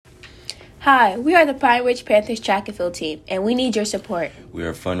Hi, we are the Pine Ridge Panthers track and field team, and we need your support. We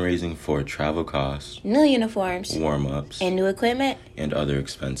are fundraising for travel costs, New uniforms, warm-ups, and new equipment, and other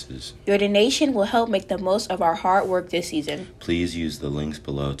expenses. Your donation will help make the most of our hard work this season. Please use the links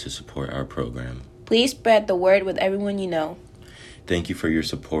below to support our program. Please spread the word with everyone you know. Thank you for your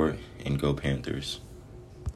support, and go Panthers.